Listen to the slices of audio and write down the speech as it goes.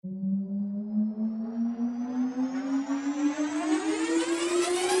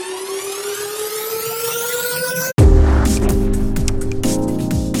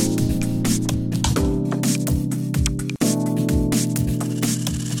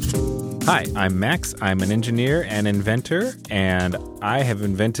Hi, I'm Max. I'm an engineer and inventor, and I have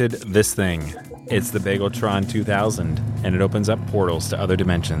invented this thing. It's the Bageltron 2000, and it opens up portals to other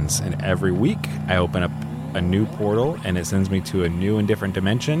dimensions. And every week, I open up a new portal, and it sends me to a new and different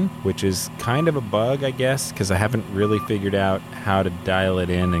dimension, which is kind of a bug, I guess, because I haven't really figured out how to dial it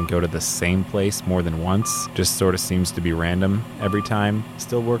in and go to the same place more than once. Just sort of seems to be random every time.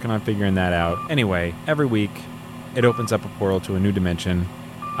 Still working on figuring that out. Anyway, every week, it opens up a portal to a new dimension.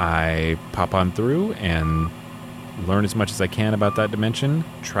 I pop on through and learn as much as I can about that dimension,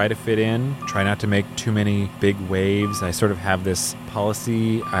 try to fit in, try not to make too many big waves. I sort of have this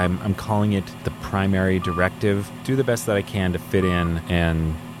policy, I'm calling it the primary directive. Do the best that I can to fit in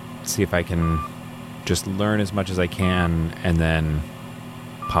and see if I can just learn as much as I can and then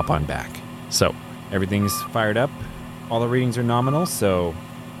pop on back. So everything's fired up. All the readings are nominal, so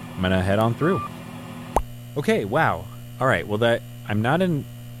I'm going to head on through. Okay, wow. All right, well, I'm not in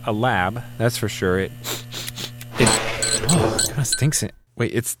a lab, that's for sure. It kind of stinks.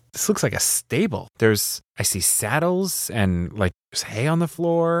 Wait, this looks like a stable. I see saddles and there's hay on the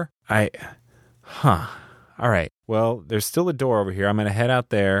floor. All right. Well, there's still a door over here. I'm going to head out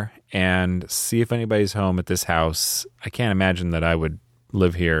there and see if anybody's home at this house. I can't imagine that I would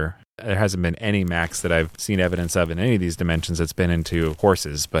live here. There hasn't been any Max that I've seen evidence of in any of these dimensions that's been into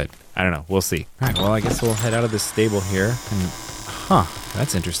horses, but I don't know. We'll see. All right. Well, I guess we'll head out of this stable here. And,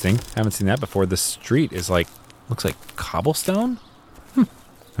 that's interesting. I haven't seen that before. The street is looks like cobblestone. All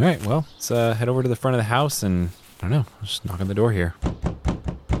right. Well, let's head over to the front of the house and, I don't know, just knock on the door here.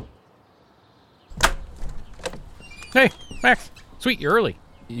 Hey, Max. Sweet, you're early.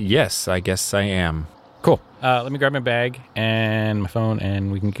 Yes, I guess I am. Cool. Let me grab my bag and my phone,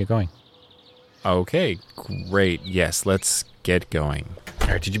 and we can get going. Okay, great. Yes, let's get going. All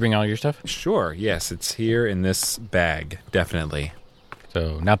right, did you bring all your stuff? Sure, yes, it's here in this bag, definitely.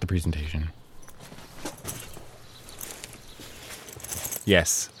 So, not the presentation.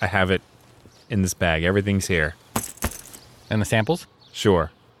 Yes, I have it in this bag. Everything's here. And the samples? Sure.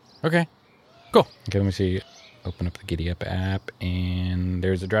 Okay, cool. Okay, let me see. Open up the Giddy Up app, and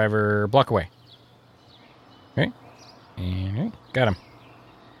there's a driver a block away. Okay, and got him.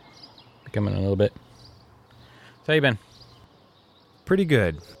 Coming in a little bit. So how you been? Pretty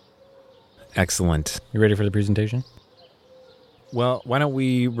good. Excellent. You ready for the presentation? Well, why don't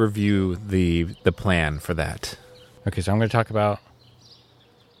we review the plan for that? Okay, so I'm going to talk about,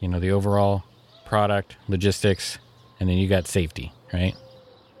 the overall product, logistics, and then you got safety, right?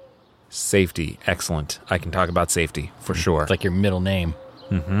 Safety. Excellent. I can talk about safety, for sure. It's like your middle name.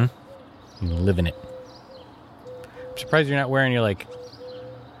 Mm-hmm. You live in it. I'm surprised you're not wearing your,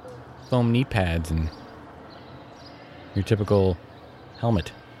 foam knee pads and your typical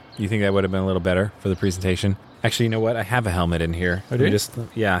helmet. You think that would have been a little better for the presentation? Actually, you know what? I have a helmet in here. Oh, do you?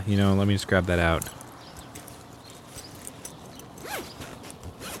 Let me just grab that out.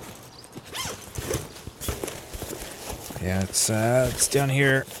 Yeah, it's down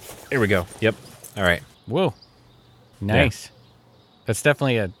here. Here we go. Yep. All right. Whoa. Nice. Yeah. That's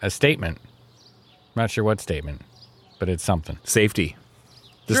definitely a statement. I'm not sure what statement, but it's something. Safety.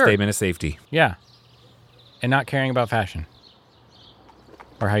 The statement is safety. Yeah. And not caring about fashion.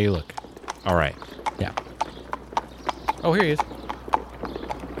 Or how you look. All right. Yeah. Oh, here he is.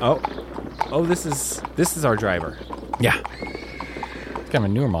 Oh, this is our driver. Yeah. It's kind of a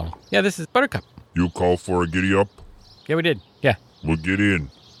newer model. Yeah, this is Buttercup. You call for a Giddy Up? Yeah, we did. Yeah. We'll get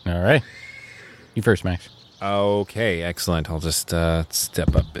in. All right. You first, Max. Okay, excellent. I'll just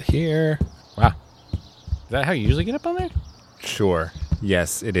step up here. Wow. Is that how you usually get up on there? Sure.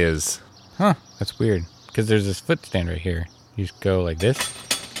 Yes, it is. Huh. That's weird. Because there's this foot stand right here. You just go like this.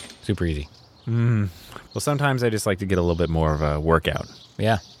 Super easy. Well, sometimes I just like to get a little bit more of a workout.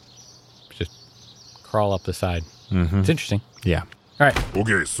 Yeah. Just crawl up the side. Mm-hmm. It's interesting. Yeah. All right.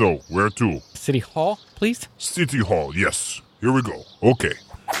 Okay, so where to? City Hall, please? City Hall, yes. Here we go. Okay.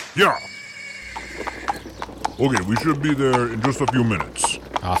 Yeah. Okay, we should be there in just a few minutes.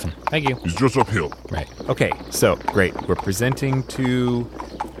 Awesome. Thank you. It's just uphill. Right. Okay, so great. We're presenting to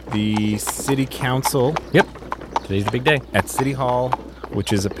the city council. Yep. Today's the big day. At City Hall,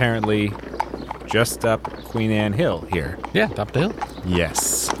 which is apparently just up Queen Anne Hill here. Yeah, top of the hill.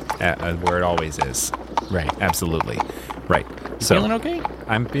 Yes, where it always is. Right. Absolutely. Right. You feeling okay?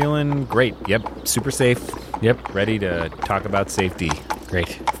 I'm feeling great. Yep. Super safe. Yep. Ready to talk about safety.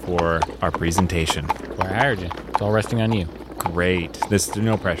 Great. For our presentation. Well, I hired you. It's all resting on you. Great. There's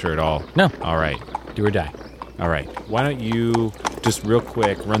no pressure at all. No. All right. Do or die. All right. Why don't you just real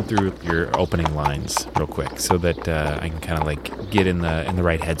quick run through your opening lines real quick so that I can kind of get in the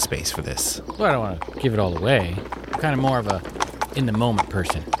right headspace for this. Well, I don't want to give it all away. I'm kind of more of a in the moment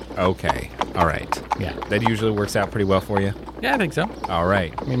person. Okay. All right. Yeah. That usually works out pretty well for you? Yeah, I think so. All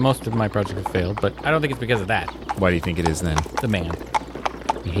right. I mean, most of my projects have failed, but I don't think it's because of that. Why do you think it is then? The man.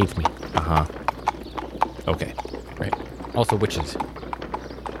 He hates me. Uh-huh. Okay. Right. Also witches.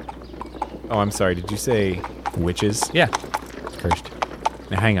 Oh, I'm sorry. Did you say witches? Yeah. It's cursed.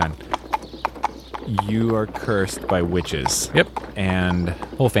 Now, hang on. You are cursed by witches. Yep. And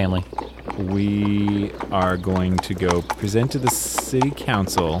Whole family. we are going to go present to the city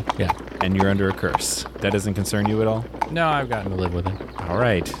council. Yeah. And you're under a curse. That doesn't concern you at all? No, I've gotten to live with it. All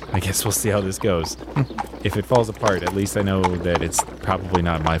right. I guess we'll see how this goes. If it falls apart, at least I know that it's probably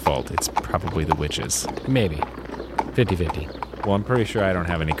not my fault. It's probably the witches. Maybe. 50-50. Well, I'm pretty sure I don't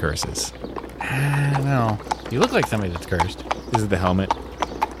have any curses. I don't know. You look like somebody that's cursed. This is the helmet.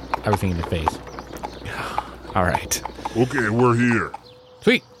 I was thinking the face. All right. Okay, we're here.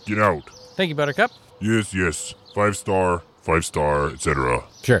 Sweet. Get out. Thank you, Buttercup. Yes, yes. 5-star, etc.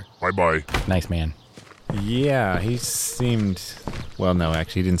 Sure. Bye-bye. Nice man. Yeah, he seemed... Well, no,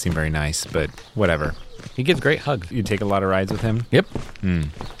 actually, he didn't seem very nice, but whatever. He gives great hugs. You take a lot of rides with him? Yep.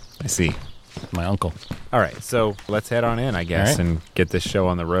 I see. My uncle. All right, so let's head on in, I guess, All right. and get this show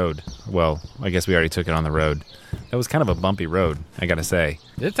on the road. Well, I guess we already took it on the road. That was kind of a bumpy road, I gotta say.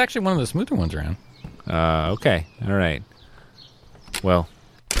 It's actually one of the smoother ones around. Okay, all right. Well,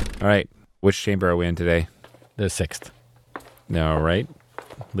 all right. Which chamber are we in today? The 6th. All right.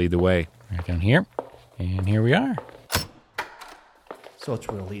 Lead the way. Right down here. And here we are. So it's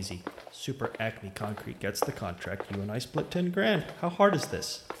real easy. Super Acme Concrete gets the contract. You and I split 10 grand. How hard is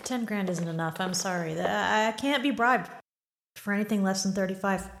this? 10 grand isn't enough. I'm sorry. I can't be bribed for anything less than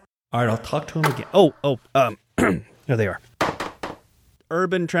 35. All right, I'll talk to him again. There they are.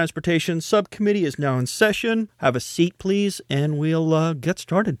 Urban Transportation Subcommittee is now in session. Have a seat, please, and we'll get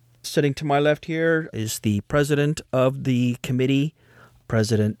started. Sitting to my left here is the president of the committee,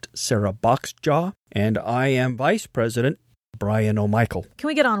 President Sarah Boxjaw, and I am Vice President Brian O'Michael. Can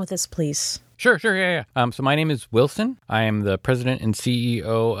we get on with this, please? Sure, yeah. So my name is Wilson. I am the president and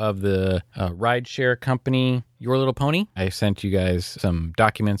CEO of the rideshare company, Your Little Pony. I sent you guys some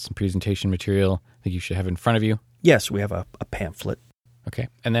documents and presentation material that you should have in front of you. Yes, we have a pamphlet. Okay.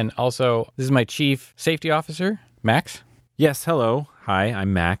 And then also, this is my chief safety officer, Max. Yes, hello. Hi,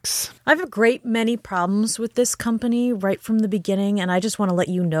 I'm Max. I have a great many problems with this company right from the beginning, and I just want to let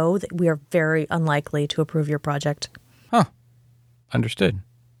you know that we are very unlikely to approve your project. Huh. Understood.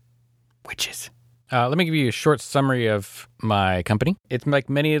 Witches. Let me give you a short summary of my company. It's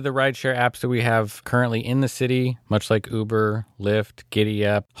like many of the rideshare apps that we have currently in the city, much like Uber, Lyft,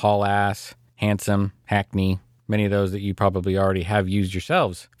 GiddyUp, Haul-Ass, Handsome, Hackney, many of those that you probably already have used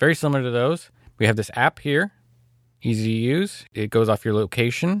yourselves. Very similar to those. We have this app here. Easy to use. It goes off your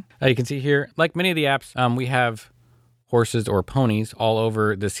location. You can see here, like many of the apps, we have horses or ponies all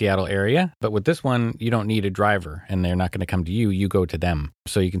over the Seattle area. But with this one, you don't need a driver and they're not going to come to you. You go to them.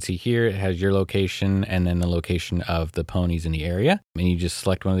 So you can see here, it has your location and then the location of the ponies in the area. And you just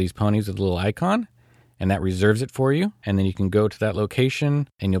select one of these ponies with a little icon and that reserves it for you. And then you can go to that location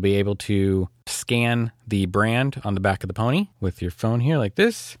and you'll be able to scan the brand on the back of the pony with your phone here like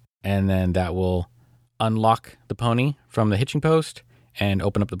this. And then that will unlock the pony from the hitching post and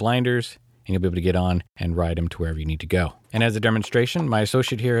open up the blinders, and you'll be able to get on and ride him to wherever you need to go. And as a demonstration, my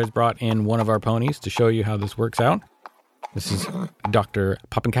associate here has brought in one of our ponies to show you how this works out. This is Dr.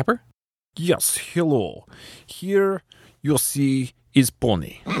 Poppenkapper. Yes, hello. Here you'll see is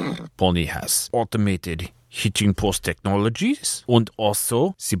Pony. Pony has automated hitching post technologies and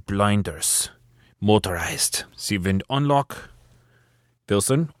also the blinders. Motorized. See when unlock.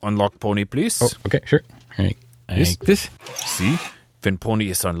 Wilson, unlock Pony, please. Oh, okay, sure. All right. Yes. Like this. See, when Pony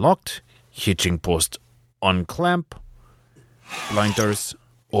is unlocked, hitching post unclamp, blinders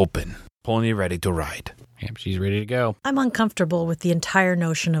open. Pony ready to ride. Yep, she's ready to go. I'm uncomfortable with the entire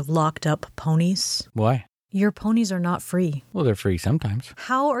notion of locked up ponies. Why? Your ponies are not free. Well, they're free sometimes.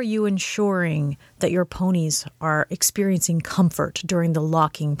 How are you ensuring that your ponies are experiencing comfort during the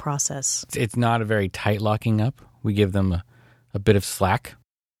locking process? It's not a very tight locking up. We give them a bit of slack.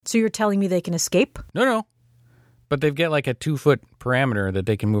 So you're telling me they can escape? No. But they've got like a 2-foot parameter that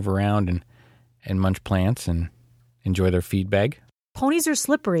they can move around and munch plants and enjoy their feed bag. Ponies are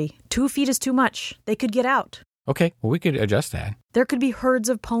slippery. 2 feet is too much. They could get out. Okay, well, we could adjust that. There could be herds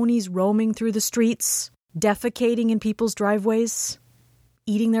of ponies roaming through the streets, defecating in people's driveways,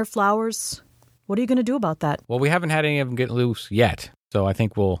 eating their flowers. What are you going to do about that? Well, we haven't had any of them get loose yet, so I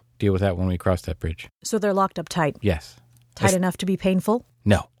think we'll deal with that when we cross that bridge. So they're locked up tight. Yes. Tight enough to be painful?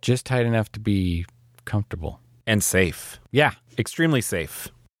 No, just tight enough to be comfortable. And safe. Yeah. Extremely safe.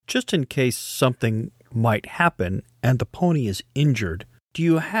 Just in case something might happen and the pony is injured, do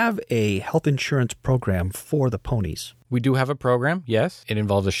you have a health insurance program for the ponies? We do have a program, yes. It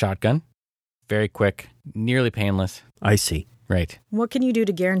involves a shotgun. Very quick, nearly painless. I see. Right. What can you do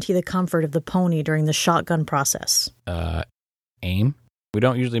to guarantee the comfort of the pony during the shotgun process? Aim. We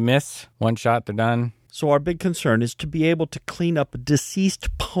don't usually miss. One shot, they're done. So our big concern is to be able to clean up a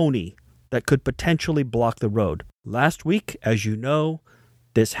deceased pony that could potentially block the road. Last week, as you know,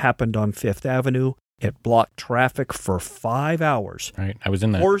 this happened on Fifth Avenue. It blocked traffic for 5 hours. Right, I was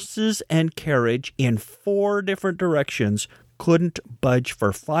in there. Horses and carriage in 4 different directions couldn't budge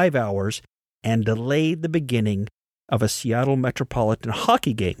for 5 hours and delayed the beginning of a Seattle Metropolitan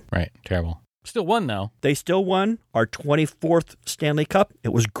hockey game. Right, terrible. Still won, though. They still won our 24th Stanley Cup.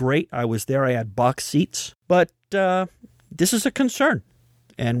 It was great. I was there. I had box seats. But this is a concern,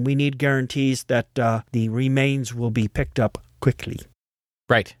 and we need guarantees that the remains will be picked up quickly.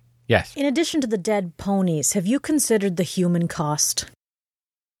 Right, yes. In addition to the dead ponies, have you considered the human cost?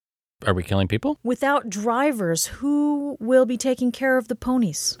 Are we killing people? Without drivers, who will be taking care of the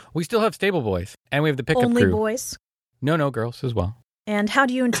ponies? We still have stable boys, and we have the pickup Only crew. boys? No, girls as well. And how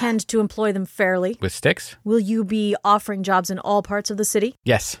do you intend to employ them fairly? With sticks? Will you be offering jobs in all parts of the city?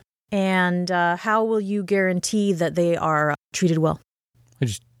 Yes. And how will you guarantee that they are treated well? We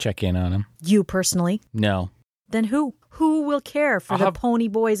just check in on them. You personally? No. Then who? Who will care for the pony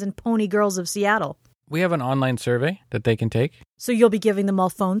boys and pony girls of Seattle? We have an online survey that they can take. So you'll be giving them all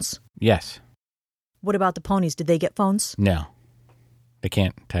phones? Yes. What about the ponies? Did they get phones? No. They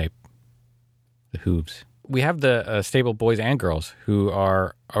can't type the hooves. We have the stable boys and girls who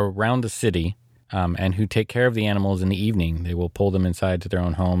are around the city and who take care of the animals in the evening. They will pull them inside to their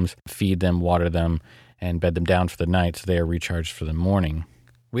own homes, feed them, water them, and bed them down for the night so they are recharged for the morning.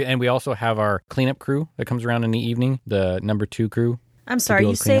 We also have our cleanup crew that comes around in the evening, the number 2 crew. I'm sorry,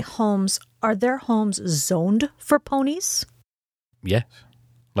 you say homes. Are their homes zoned for ponies? Yes,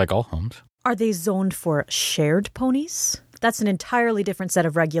 like all homes. Are they zoned for shared ponies? That's an entirely different set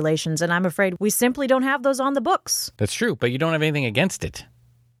of regulations, and I'm afraid we simply don't have those on the books. That's true, but you don't have anything against it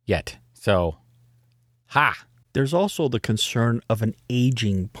yet. So, There's also the concern of an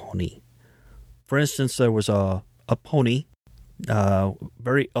aging pony. For instance, there was a pony,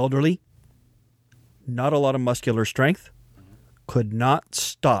 very elderly, not a lot of muscular strength, could not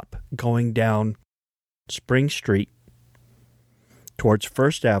stop going down Spring Street towards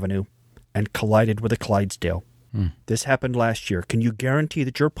First Avenue and collided with a Clydesdale. This happened last year. Can you guarantee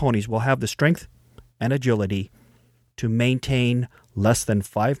that your ponies will have the strength and agility to maintain less than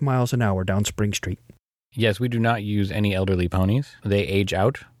 5 miles an hour down Spring Street? Yes, we do not use any elderly ponies. They age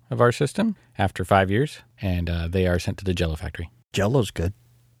out of our system after 5 years, and they are sent to the Jell-O factory. Jell-O's good.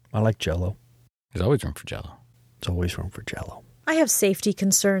 I like Jell-O. There's always room for Jell-O. There's always room for Jell-O. I have safety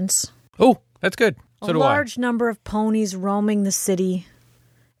concerns. Oh, that's good. So a large number of ponies roaming the city,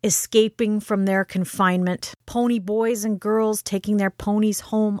 escaping from their confinement, pony boys and girls taking their ponies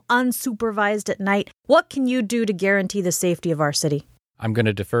home unsupervised at night. What can you do to guarantee the safety of our city? I'm going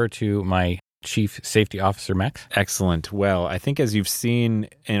to defer to my Chief Safety Officer, Max. Excellent. Well, I think as you've seen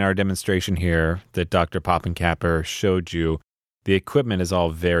in our demonstration here that Dr. Poppenkapper showed you, the equipment is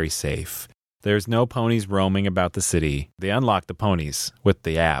all very safe. There's no ponies roaming about the city. They unlock the ponies with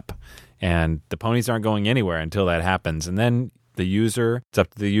the app, and the ponies aren't going anywhere until that happens. And then it's up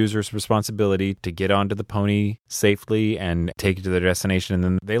to the user's responsibility to get onto the pony safely and take it to their destination, and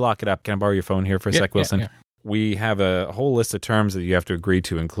then they lock it up. Can I borrow your phone here for a sec, Wilson? Yeah. We have a whole list of terms that you have to agree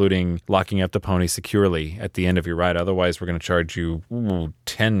to, including locking up the pony securely at the end of your ride. Otherwise, we're going to charge you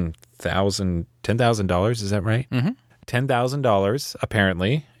 $10,000. Is that right? Mm-hmm. $10,000,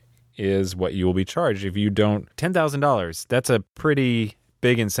 apparently, is what you will be charged if you don't. $10,000, that's a pretty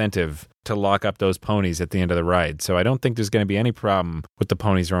big incentive to lock up those ponies at the end of the ride. So I don't think there's going to be any problem with the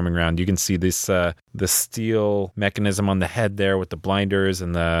ponies roaming around. You can see this the steel mechanism on the head there with the blinders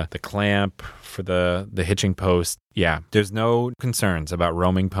and the clamp for the hitching post. Yeah, there's no concerns about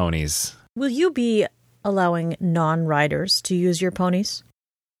roaming ponies. Will you be allowing non-riders to use your ponies?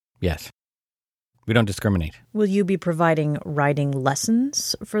 Yes. We don't discriminate. Will you be providing riding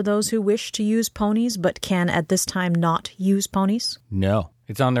lessons for those who wish to use ponies but can at this time not use ponies? No.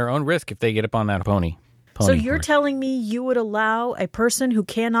 It's on their own risk if they get up on that pony. So you're telling me you would allow a person who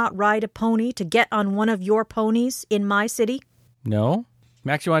cannot ride a pony to get on one of your ponies in my city? No.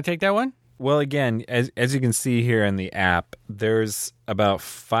 Max, you want to take that one? Well, again, as you can see here in the app, there's about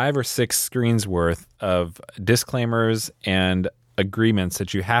 5 or 6 screens worth of disclaimers and agreements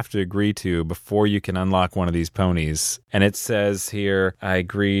that you have to agree to before you can unlock one of these ponies. And it says here, I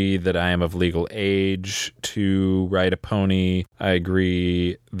agree that I am of legal age to ride a pony. I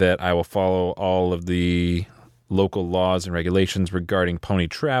agree that I will follow all of the local laws and regulations regarding pony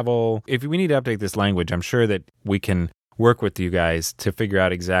travel. If we need to update this language, I'm sure that we can work with you guys to figure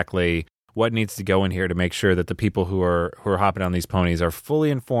out exactly what needs to go in here to make sure that the people who are hopping on these ponies are fully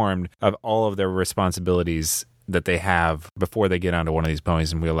informed of all of their responsibilities that they have before they get onto one of these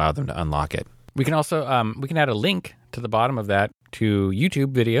ponies, and we allow them to unlock it. We can also we can add a link to the bottom of that to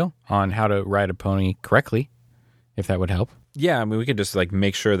YouTube video on how to ride a pony correctly, if that would help. Yeah, I mean, we could just like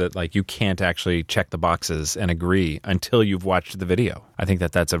make sure that like you can't actually check the boxes and agree until you've watched the video. I think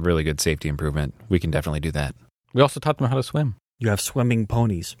that that's a really good safety improvement. We can definitely do that. We also taught them how to swim. You have swimming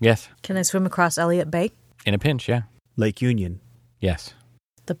ponies. Yes. Can they swim across Elliott Bay? In a pinch, yeah. Lake Union. Yes.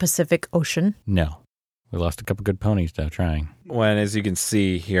 The Pacific Ocean? No. We lost a couple good ponies, though, trying. Well, as you can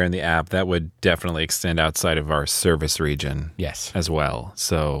see here in the app, that would definitely extend outside of our service region. Yes. As well.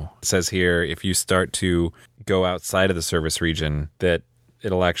 So it says here, if you start to go outside of the service region, that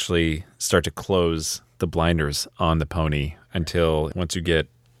it'll actually start to close the blinders on the pony until once you get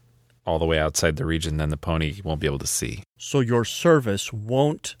all the way outside the region, then the pony won't be able to see. So your service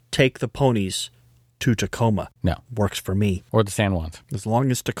won't take the ponies to Tacoma. No. Works for me. Or the San Juans. As long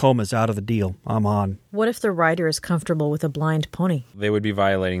as Tacoma's out of the deal, I'm on. What if the rider is comfortable with a blind pony? They would be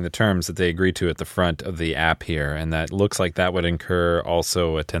violating the terms that they agreed to at the front of the app here, and that looks like that would incur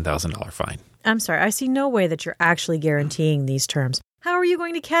also a $10,000 fine. I'm sorry, I see no way that you're actually guaranteeing these terms. How are you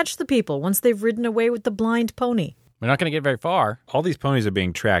going to catch the people once they've ridden away with the blind pony? We're not going to get very far. All these ponies are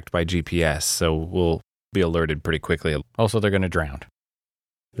being tracked by GPS, so we'll be alerted pretty quickly. Also, they're going to drown.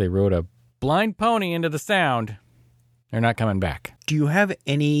 They rode a blind pony into the Sound. They're not coming back. Do you have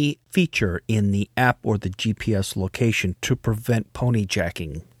any feature in the app or the GPS location to prevent pony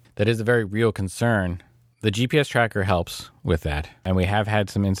jacking? That is a very real concern. The GPS tracker helps with that, and we have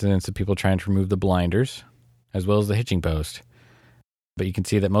had some incidents of people trying to remove the blinders, as well as the hitching post. But you can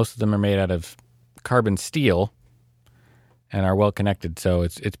see that most of them are made out of carbon steel and are well connected, so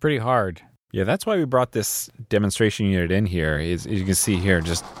it's pretty hard. Yeah, that's why we brought this demonstration unit in here. Is you can see here,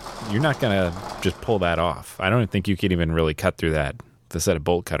 just you're not going to just pull that off. I don't think you can even really cut through that with a set of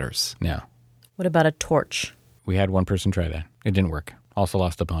bolt cutters. No. What about a torch? We had one person try that. It didn't work. Also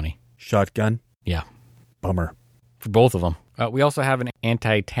lost a pony. Shotgun? Yeah. Bummer. For both of them. We also have an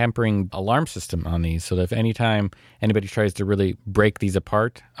anti-tampering alarm system on these, so that if any time anybody tries to really break these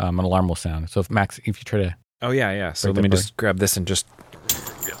apart, an alarm will sound. So if Max, if you try to... Oh, yeah. So break let me apart. just grab this and just...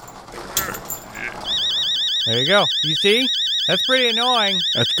 There you go. You see? That's pretty annoying.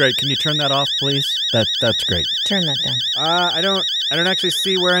 That's great. Can you turn that off, please? That's great. Turn that down. I don't actually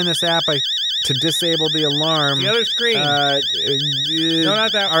see where in this app to disable the alarm. The other screen. No,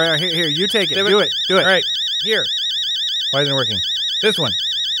 not that. All right, here, you take it. Do Do it. All right. Here. Why isn't it working? This one.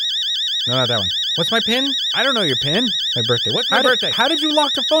 No, not that one. What's my pin? I don't know your pin. My birthday. What's my birthday? How did you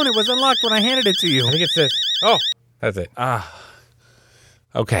lock the phone? It was unlocked when I handed it to you. I think it's this. Oh, that's it.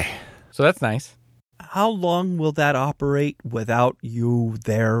 Okay. So that's nice. How long will that operate without you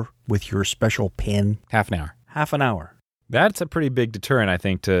there with your special pin? Half an hour. Half an hour. That's a pretty big deterrent, I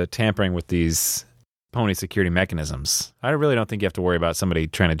think, to tampering with these pony security mechanisms. I really don't think you have to worry about somebody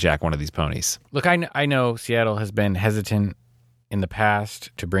trying to jack one of these ponies. Look, I know Seattle has been hesitant in the past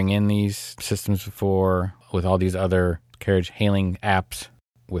to bring in these systems before with all these other carriage hailing apps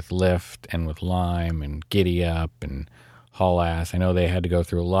with Lyft and with Lime and Giddy Up and Haul Ass. I know they had to go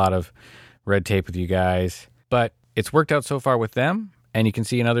through a lot of red tape with you guys, but it's worked out so far with them. And you can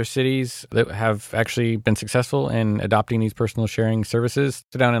see in other cities that have actually been successful in adopting these personal sharing services.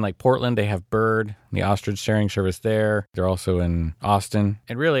 So down in like Portland, they have Bird, the ostrich sharing service there. They're also in Austin.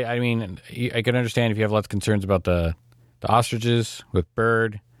 And really, I mean, I can understand if you have lots of concerns about the ostriches with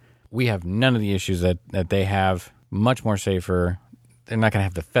Bird. We have none of the issues that they have. Much more safer. They're not going to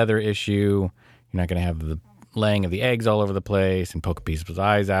have the feather issue. You're not going to have the laying of the eggs all over the place and poke people's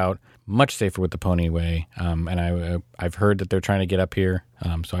eyes out. Much safer with the pony way. And I've heard that they're trying to get up here.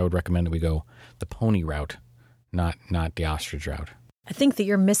 So I would recommend that we go the pony route, not the ostrich route. I think that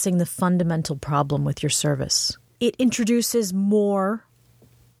you're missing the fundamental problem with your service. It introduces more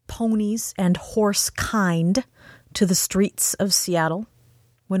ponies and horse kind to the streets of Seattle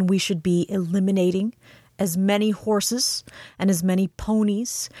when we should be eliminating as many horses and as many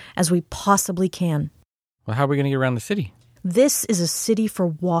ponies as we possibly can. Well, how are we going to get around the city? This is a city for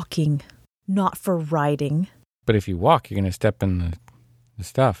walking, not for riding. But if you walk, you're going to step in the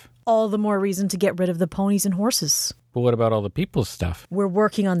stuff. All the more reason to get rid of the ponies and horses. But what about all the people's stuff? We're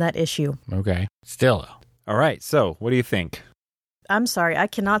working on that issue. Okay. Still, though. All right, so what do you think? I'm sorry, I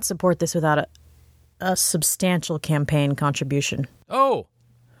cannot support this without a substantial campaign contribution. Oh,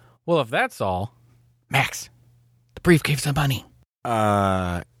 well, if that's all, Max, the briefcase of money.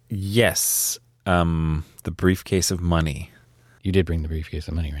 Yes. The briefcase of money. You did bring the briefcase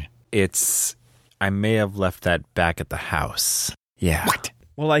of money, right? I may have left that back at the house. Yeah. What?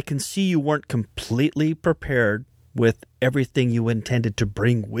 Well, I can see you weren't completely prepared with everything you intended to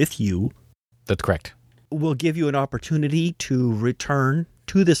bring with you. That's correct. We'll give you an opportunity to return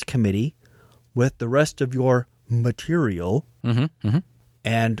to this committee with the rest of your material,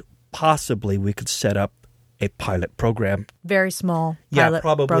 and possibly we could set up a pilot program. Very small pilot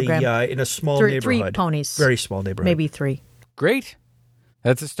probably program. In a small Three neighborhood. ponies. Very small neighborhood. Maybe 3. Great.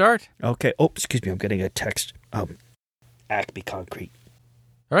 That's a start. Okay. Oh, excuse me. I'm getting a text. Acme Concrete.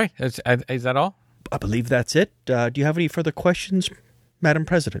 All right. Is that all? I believe that's it. Do you have any further questions, Madam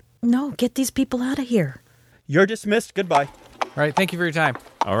President? No, get these people out of here. You're dismissed. Goodbye. All right. Thank you for your time.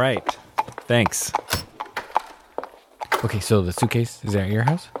 All right. Thanks. Okay, so the suitcase is at your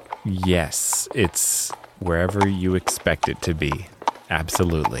house? Yes, it's wherever you expect it to be.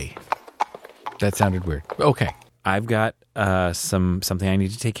 Absolutely. That sounded weird. Okay. I've got something I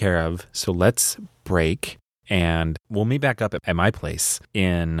need to take care of, so let's break, and we'll meet back up at my place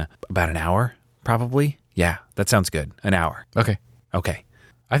in about an hour, probably. Yeah, that sounds good. An hour. Okay. Okay.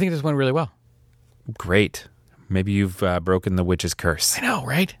 I think this went really well. Great. Maybe you've broken the witch's curse. I know,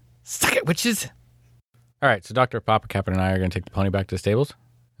 right? Suck it, witches. All right, so Dr. Poppercapper and I are going to take the pony back to the stables,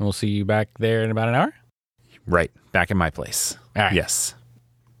 and we'll see you back there in about an hour? Right. Back in my place. All right. Yes.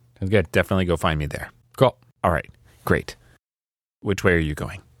 Sounds good. Definitely go find me there. Cool. All right. Great. Which way are you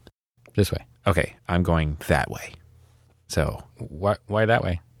going? This way. Okay. I'm going that way. So Why that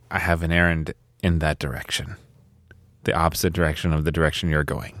way? I have an errand in that direction. The opposite direction of the direction you're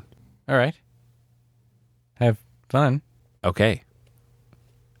going. All right. Have fun. Okay.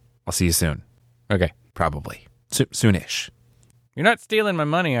 I'll see you soon. Okay. Probably. Soonish. You're not stealing my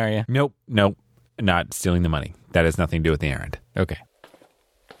money, are you? Nope. Not stealing the money. That has nothing to do with the errand. Okay.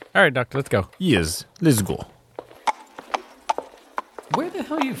 All right, Doctor, let's go. Yes. Let's go. Where the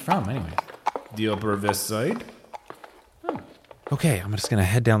hell are you from, anyways? The Upper West Side? Okay, I'm just going to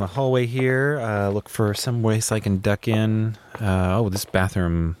head down the hallway here, look for some place I can duck in. This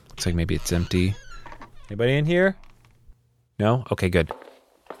bathroom looks like maybe it's empty. Anybody in here? No? Okay, good.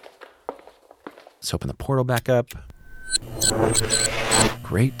 Let's open the portal back up.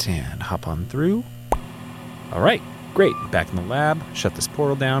 Great, and hop on through. All right, great. Back in the lab. Shut this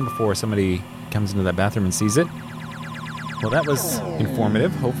portal down before somebody comes into that bathroom and sees it. Well, that was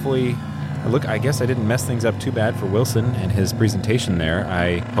informative. Hopefully, look, I guess I didn't mess things up too bad for Wilson and his presentation there.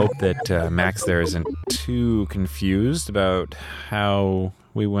 I hope that Max there isn't too confused about how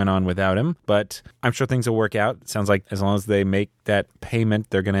we went on without him, but I'm sure things will work out. It sounds like as long as they make that payment,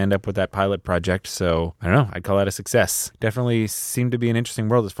 they're going to end up with that pilot project. So I don't know. I'd call that a success. Definitely seemed to be an interesting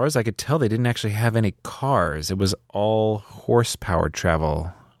world. As far as I could tell, they didn't actually have any cars. It was all horsepower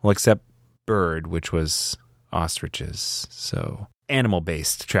travel. Well, except bird, which was ostriches. So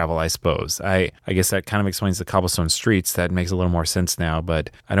animal-based travel, I suppose. I guess that kind of explains the cobblestone streets. That makes a little more sense now, but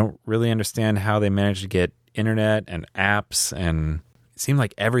I don't really understand how they managed to get internet and apps, and it seemed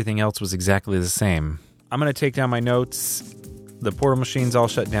like everything else was exactly the same. I'm going to take down my notes. The portal machine's all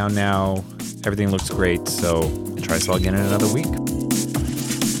shut down now. Everything looks great, so try us all again in another week.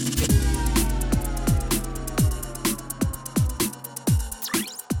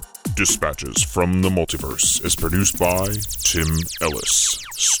 Dispatches from the Multiverse is produced by Tim Ellis,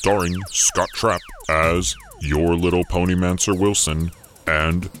 starring Scott Trapp as Your Little Ponymancer Wilson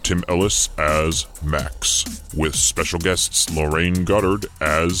and Tim Ellis as Max, with special guests Lorraine Goddard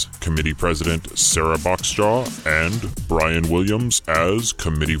as Committee President Sarah Boxjaw and Brian Williams as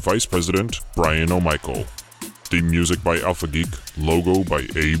Committee Vice President Brian O'Michael. Theme music by Alpha Geek, logo by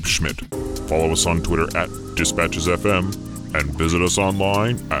Abe Schmidt. Follow us on Twitter at DispatchesFM and visit us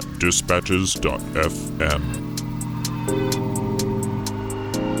online at dispatches.fm.